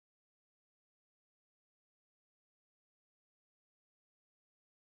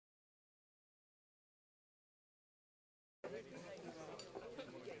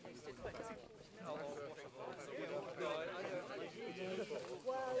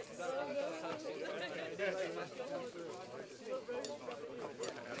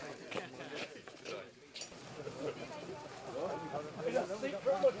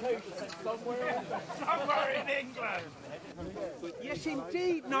Somewhere in England. Yes,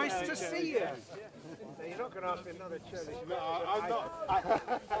 indeed. Nice to see you. You're not going to ask me another challenge. No, I'm not. I'm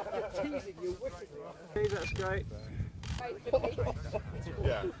teasing you wickedly. That's great.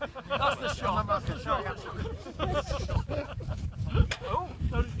 Yeah. That's the shot. That's the shot. Oh,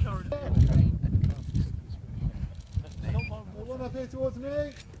 don't encourage it. One up here towards me.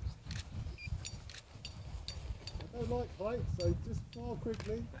 I don't like heights, so just far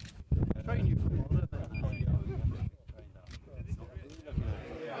quickly. Train you for one, don't they?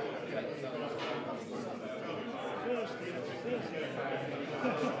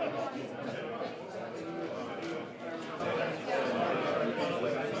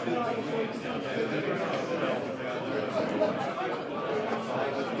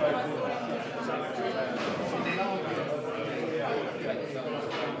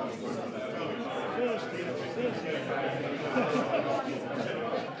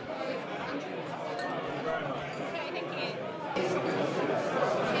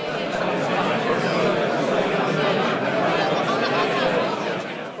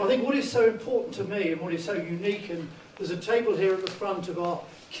 I think what is so important to me and what is so unique, and there's a table here at the front of our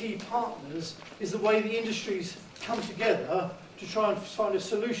key partners, is the way the industries come together to try and find a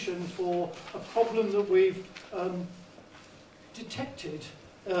solution for a problem that we've detected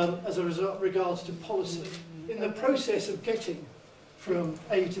as a result regards to policy. In the process of getting from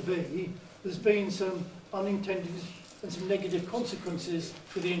A to B, there's been some unintended and some negative consequences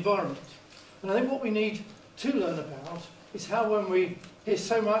for the environment. And I think what we need to learn about is how, when we hear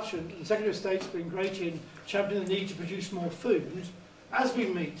so much, and the Secretary of State's been great in championing the need to produce more food, as we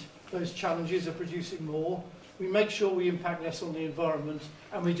meet those challenges of producing more, we make sure we impact less on the environment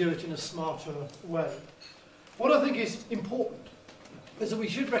and we do it in a smarter way. What I think is important is that we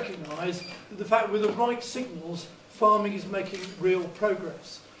should recognise that the fact with the right signals, farming is making real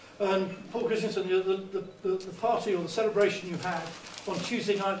progress. And Paul Christensen, the party or the celebration you had on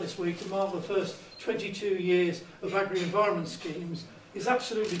Tuesday night this week to mark the first 22 years of agri-environment schemes is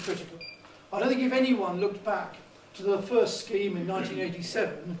absolutely critical. I don't think if anyone looked back to the first scheme in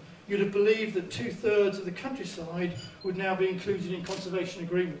 1987, you'd have believed that 2/3 of the countryside would now be included in conservation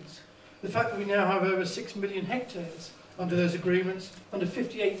agreements. The fact that we now have over 6 million hectares under those agreements, under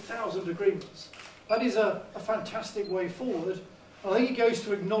 58,000 agreements, that is a fantastic way forward. I think it goes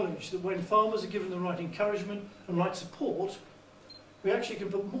to acknowledge that when farmers are given the right encouragement and right support, we actually can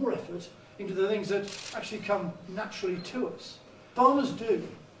put more effort into the things that actually come naturally to us. Farmers do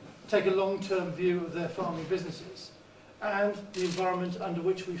take a long-term view of their farming businesses and the environment under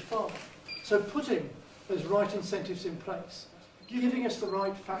which we farm. So putting those right incentives in place, giving us the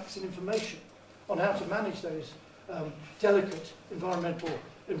right facts and information on how to manage those delicate environmental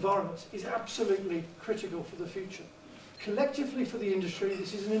environments is absolutely critical for the future. Collectively for the industry,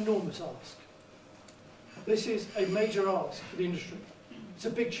 this is an enormous ask. This is a major ask for the industry. It's a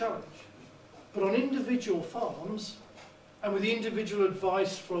big challenge. But on individual farms, and with the individual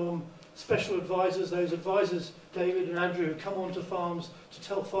advice from special advisors, those advisors, David and Andrew, who come onto farms to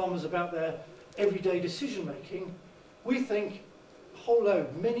tell farmers about their everyday decision making, we think a whole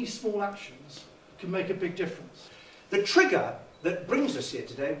load, many small actions can make a big difference. The trigger that brings us here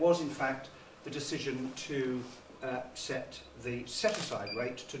today was in fact the decision to set the set-aside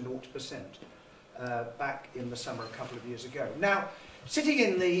rate to 0% back in the summer a couple of years ago. Now, sitting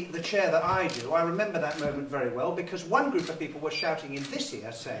in the chair that I do, I remember that moment very well, because one group of people were shouting in this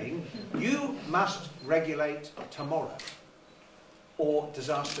ear saying, you must regulate tomorrow or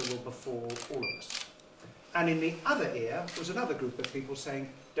disaster will befall all of us. And in the other ear was another group of people saying,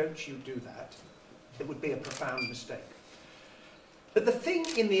 don't you do that, it would be a profound mistake. But the thing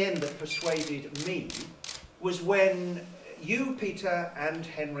in the end that persuaded me was when you, Peter, and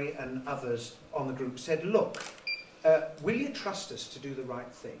Henry and others on the group said, look, will you trust us to do the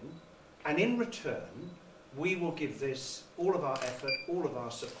right thing? And in return, we will give this all of our effort, all of our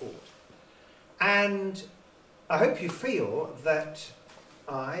support. And I hope you feel that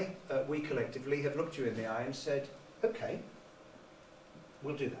we collectively have looked you in the eye and said, okay,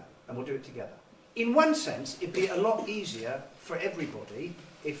 we'll do that, and we'll do it together. In one sense, it'd be a lot easier for everybody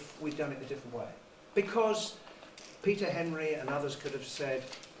if we'd done it a different way. Because Peter, Henry and others could have said,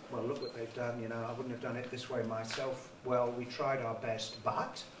 well, look what they've done, you know, I wouldn't have done it this way myself. Well, we tried our best,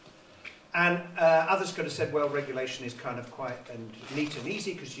 but... And others could have said, well, regulation is kind of quite neat and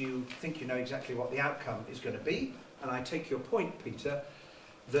easy because you think you know exactly what the outcome is going to be. And I take your point, Peter,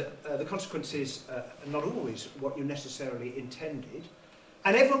 that the consequences are not always what you necessarily intended.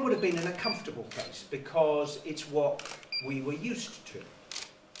 And everyone would have been in a comfortable place because it's what we were used to.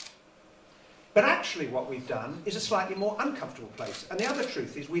 But actually what we've done is a slightly more uncomfortable place. And the other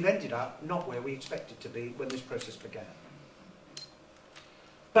truth is we've ended up not where we expected to be when this process began.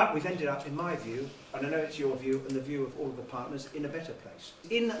 But we've ended up, in my view, and I know it's your view and the view of all of the partners, in a better place.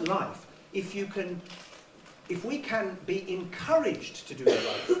 In life, if we can be encouraged to do the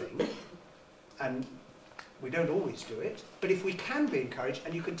right thing, and we don't always do it, but if we can be encouraged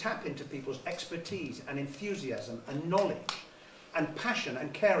and you can tap into people's expertise and enthusiasm and knowledge and passion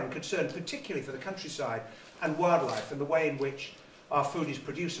and care and concern, particularly for the countryside and wildlife and the way in which our food is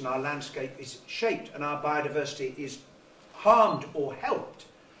produced and our landscape is shaped and our biodiversity is harmed or helped,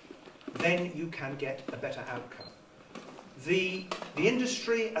 then you can get a better outcome. The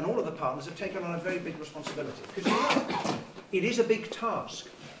industry and all of the partners have taken on a very big responsibility, because it is a big task.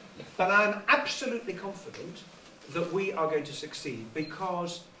 But I'm absolutely confident that we are going to succeed,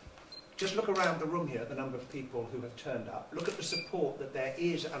 because just look around the room here at the number of people who have turned up. Look at the support that there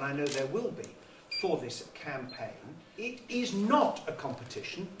is, and I know there will be, for this campaign. It is not a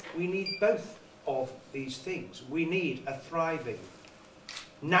competition. We need both of these things. We need a thriving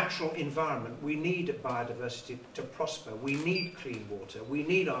natural environment. We need biodiversity to prosper. We need clean water. We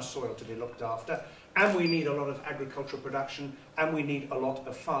need our soil to be looked after. And we need a lot of agricultural production. And we need a lot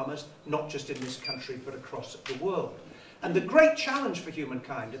of farmers, not just in this country, but across the world. And the great challenge for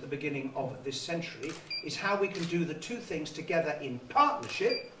humankind at the beginning of this century is how we can do the two things together in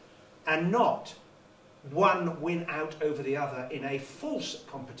partnership and not one win out over the other in a false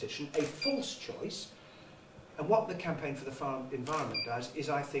competition, a false choice. And what the Campaign for the Farm Environment does is,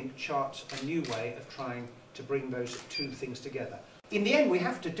 I think, charts a new way of trying to bring those two things together. In the end, we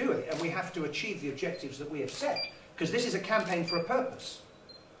have to do it, and we have to achieve the objectives that we have set, because this is a campaign for a purpose.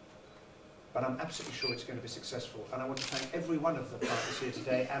 But I'm absolutely sure it's going to be successful. And I want to thank every one of the partners here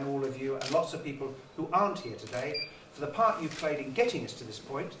today, and all of you, and lots of people who aren't here today, for the part you've played in getting us to this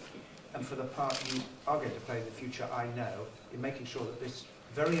point, and for the part you are going to play in the future, I know, in making sure that this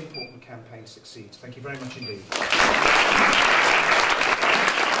very important campaign succeeds. Thank you very much indeed.